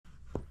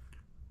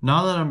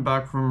Now that I'm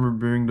back from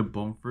reviewing the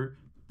bomb fruit,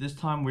 this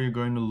time we are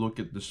going to look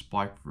at the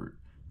spike fruit.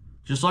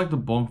 Just like the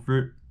bomb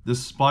fruit, the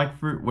spike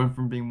fruit went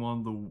from being one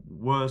of the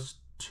worst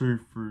two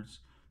fruits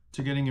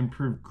to getting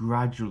improved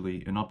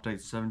gradually in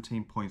update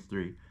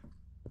 17.3,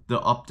 the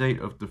update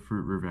of the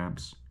fruit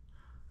revamps.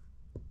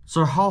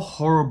 So how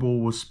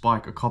horrible was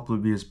Spike a couple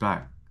of years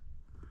back?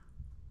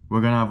 We're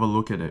gonna have a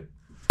look at it.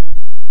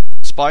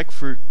 Spike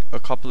fruit a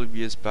couple of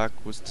years back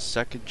was the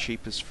second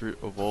cheapest fruit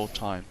of all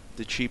time.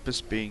 The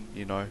cheapest being,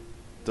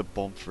 the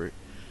bomb fruit.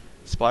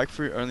 Spike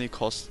fruit only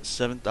cost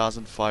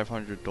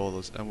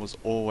 $7,500 and was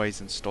always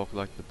in stock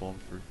like the bomb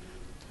fruit.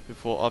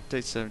 Before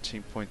update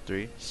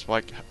 17.3,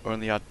 Spike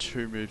only had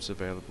two moves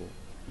available.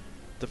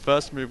 The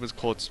first move was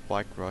called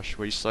Spike Rush,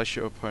 where you slice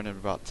your opponent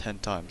about 10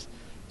 times.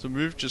 The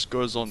move just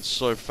goes on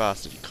so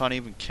fast that you can't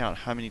even count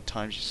how many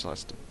times you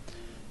sliced them.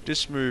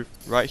 This move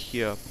right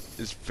here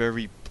is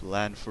very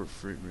bland for a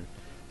fruit move.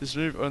 This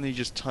move only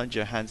just turns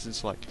your hands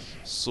into like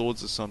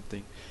swords or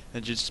something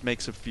and just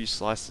makes a few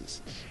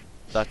slices.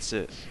 That's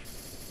it.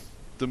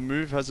 The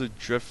move has a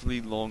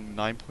dreadfully long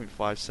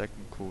 9.5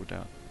 second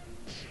cooldown.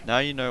 Now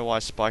you know why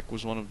Spike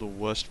was one of the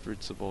worst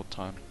fruits of all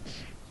time.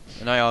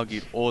 And I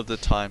argued all the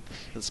time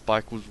that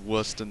Spike was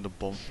worse than the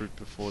bomb fruit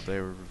before they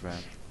were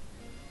revamped.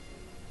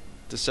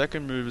 The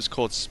second move is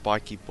called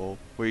Spiky Ball,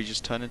 where you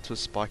just turn into a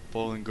spike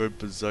ball and go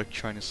berserk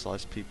trying to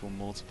slice people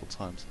multiple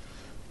times.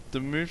 The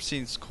move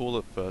seems cool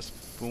at first,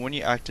 but when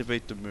you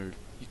activate the move,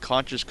 you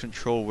can't just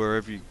control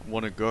wherever you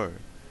want to go.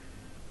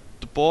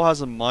 The ball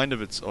has a mind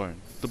of its own.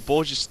 The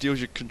ball just steals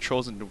your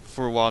controls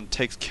for a while and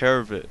takes care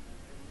of it.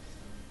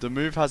 The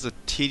move has a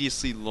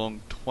tediously long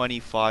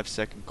 25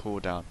 second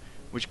cooldown,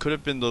 which could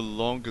have been the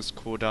longest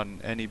cooldown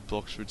in any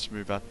Blox Fruits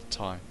move at the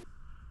time.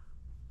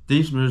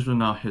 These moves are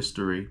now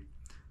history.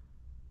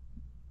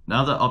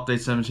 Now that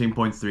update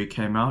 17.3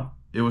 came out,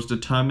 it was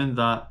determined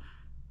that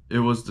it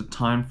was the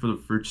time for the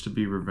fruits to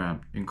be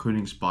revamped,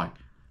 including Spike.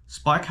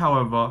 Spike,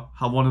 however,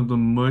 had one of the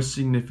most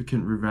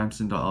significant revamps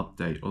in the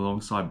update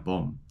alongside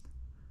Bomb.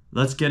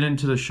 Let's get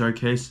into the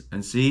showcase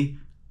and see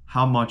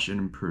how much it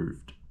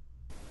improved.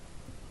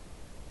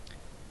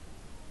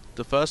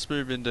 The first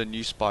move in the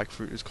new Spike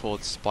fruit is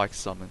called Spike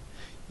Summon.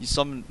 You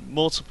summon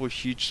multiple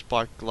huge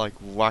spike-like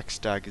wax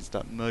daggers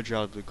that merge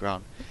out of the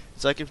ground.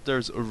 It's like if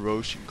there's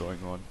erosion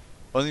going on,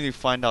 only to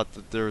find out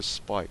that there are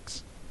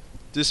spikes.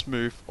 This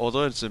move,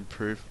 although it's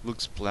improved,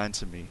 looks bland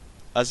to me,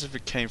 as if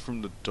it came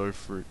from the dough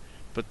fruit,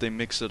 but they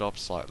mix it up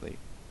slightly.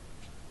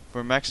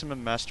 For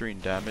maximum mastery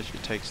in damage,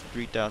 it takes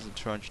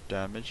 3,200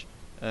 damage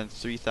and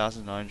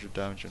 3,900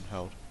 damage on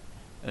health,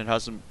 and it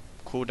has a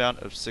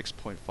cooldown of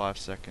 6.5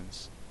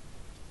 seconds.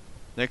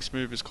 Next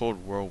move is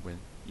called Whirlwind.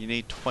 You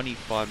need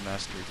 25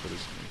 mastery for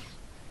this move.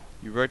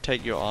 You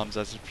rotate your arms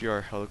as if you're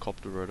a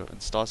helicopter rotor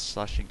and start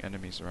slashing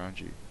enemies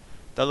around you.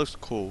 That looks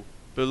cool,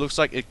 but it looks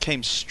like it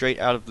came straight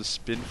out of the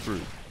Spin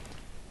fruit.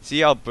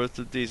 See how both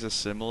of these are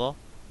similar?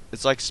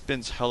 It's like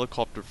Spin's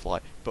helicopter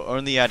flight, but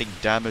only adding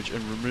damage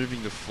and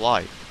removing the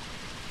flight.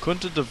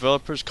 Couldn't the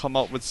developers come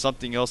up with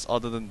something else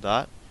other than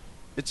that?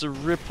 It's a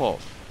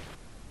rip-off.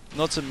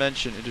 Not to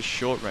mention it is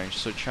short range,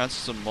 so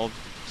chances of mobs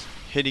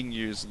hitting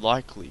you is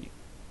likely.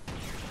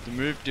 The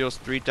move deals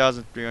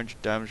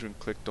 3,300 damage when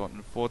clicked on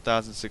and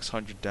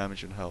 4,600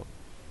 damage when held.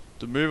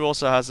 The move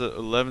also has an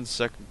 11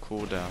 second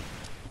cooldown.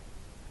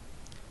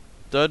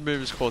 Third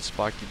move is called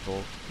Spiky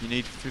Ball. You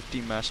need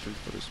 50 mastery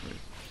for this move.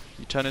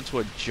 You turn into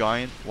a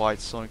giant white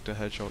Sonic the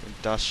Hedgehog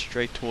and dash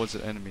straight towards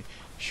an enemy,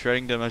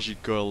 shredding them as you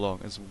go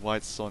along as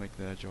White Sonic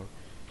the Hedgehog.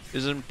 It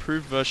is an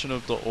improved version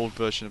of the old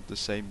version of the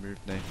same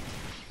move name.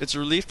 It's a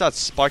relief that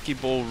Spiky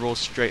Ball rolls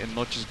straight and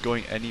not just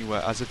going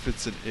anywhere as if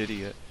it's an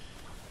idiot.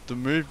 The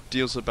move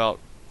deals about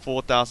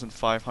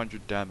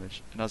 4,500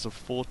 damage and has a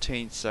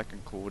 14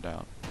 second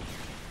cooldown.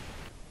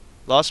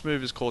 Last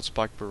move is called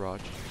Spike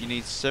Barrage. You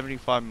need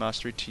 75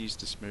 mastery to use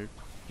this move.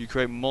 You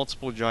create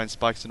multiple giant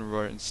spikes in a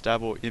row and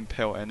stab or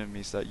impale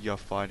enemies that you are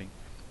fighting.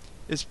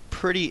 It's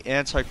pretty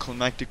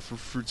anticlimactic for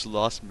Fruit's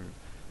last move.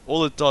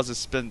 All it does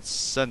is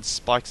send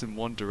spikes in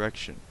one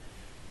direction.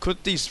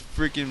 Could these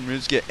freaking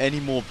moves get any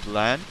more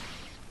bland?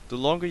 The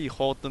longer you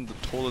hold them, the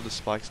taller the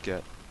spikes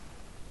get.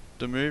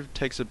 The move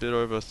takes a bit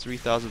over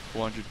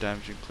 3,400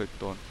 damage when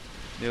clicked on,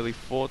 nearly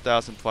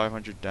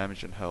 4,500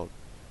 damage when held.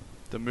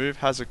 The move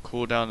has a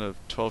cooldown of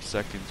 12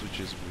 seconds, which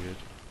is weird.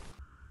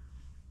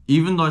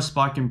 Even though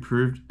Spike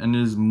improved and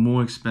is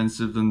more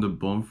expensive than the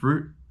bomb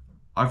fruit,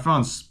 I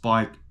found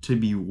Spike to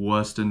be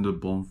worse than the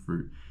bomb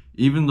fruit,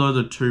 even though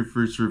the two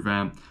fruits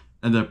revamped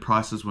and their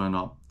prices went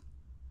up.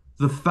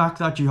 The fact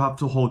that you have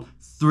to hold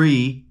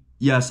 3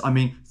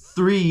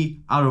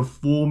 out of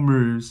 4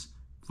 moves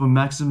for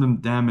maximum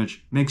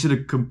damage makes it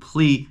a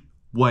complete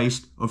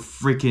waste of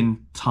freaking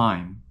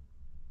time.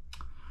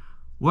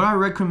 What I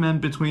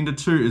recommend between the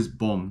two is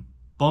Bomb.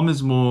 Bomb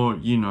is more,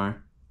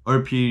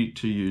 OP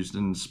to use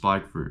than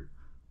Spike Fruit.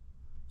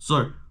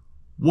 So,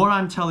 what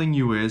I'm telling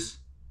you is,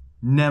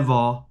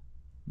 never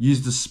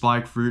use the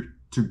Spike Fruit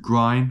to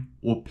grind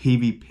or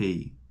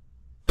PvP.